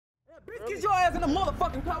Bitch, get your ass in the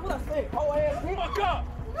motherfucking car. What I say? Whole ass bitch. Fuck up!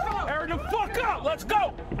 Hurry the fuck up! Let's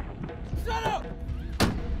go! Shut up!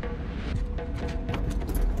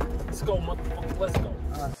 Let's go, motherfucker. Let's go.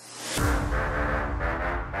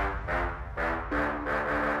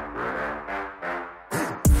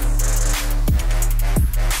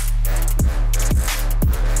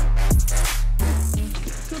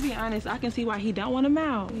 To be honest, I can see why he don't want to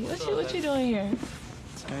mount. What you doing here?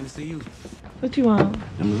 Came to see you. What you want?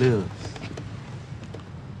 Them lives.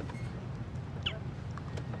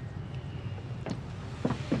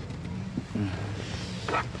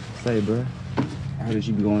 Say, bro, I heard that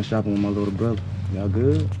you be going shopping with my little brother. Y'all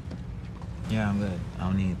good? Yeah, I'm good. I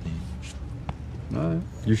don't need anything. All right.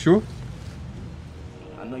 You sure?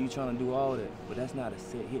 I know you trying to do all that, but that's not a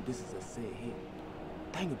set hit. This is a set hit.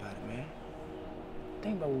 Think about it, man.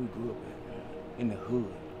 Think about where we grew up at, man. In the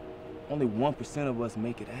hood. Only 1% of us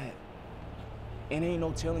make it at. And ain't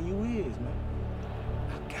no telling you is, man.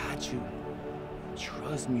 I got you.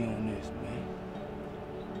 Trust me on this, man.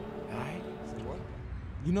 All right? What?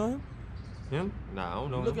 You know him? Him? Nah, I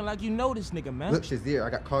don't know him. Looking like you know this nigga, man. Look, Shazier, I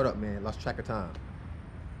got caught up, man. Lost track of time.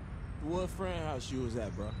 What friend house you was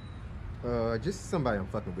at, bro? Just somebody I'm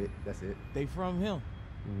fucking with. That's it. They from him.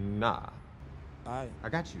 Nah. All right. I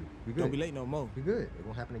got you. We good. Don't be late no more. We good. It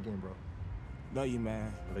won't happen again, bro. Love you,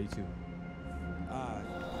 man. Love you too. All right.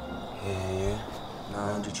 Yeah.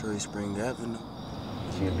 900 Cherry Spring Avenue.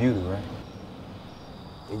 She a beauty, right?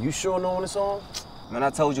 And you sure knowing the song? Man, I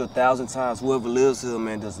told you 1,000 times, whoever lives here,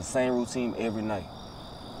 man, does the same routine every night.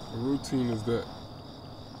 What routine is that?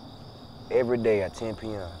 Every day at 10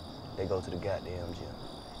 p.m., they go to the goddamn gym.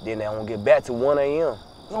 Then they won't get back to 1 a.m.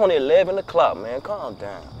 It's only 11 o'clock, man. Calm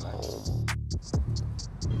down, man.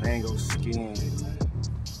 Mango skins, man.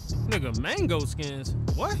 Nigga, mango skins?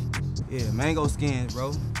 What? Yeah, mango skins,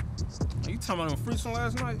 bro. Are you talking about them fruits from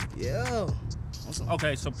last night? Yeah.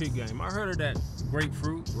 Okay, so peak game. I heard of that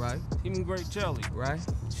grapefruit. Right. Even grape jelly. Right.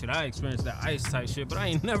 Shit, I experienced that ice type shit, but I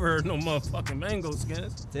ain't never heard no motherfucking mango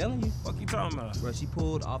skins. Telling you. Fuck you talking about? Bro, she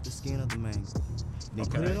pulled off the skin of the mango. They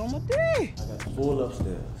Okay. put it on my dick. I got the full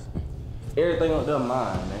upstairs. Everything up there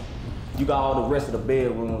mine, man. You got all the rest of the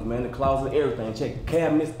bedrooms, man, the closet, everything. Check the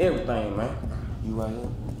cabinets, everything, man. You right here,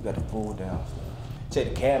 you got the full downstairs. Check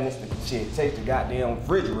the cabinets, check the goddamn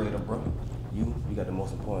refrigerator, bro. You got the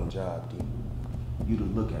most important job, D. You to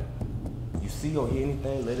look at it. You see or hear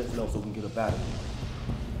anything, let us know so we can get up out of here.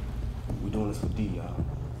 We doing this for D, y'all.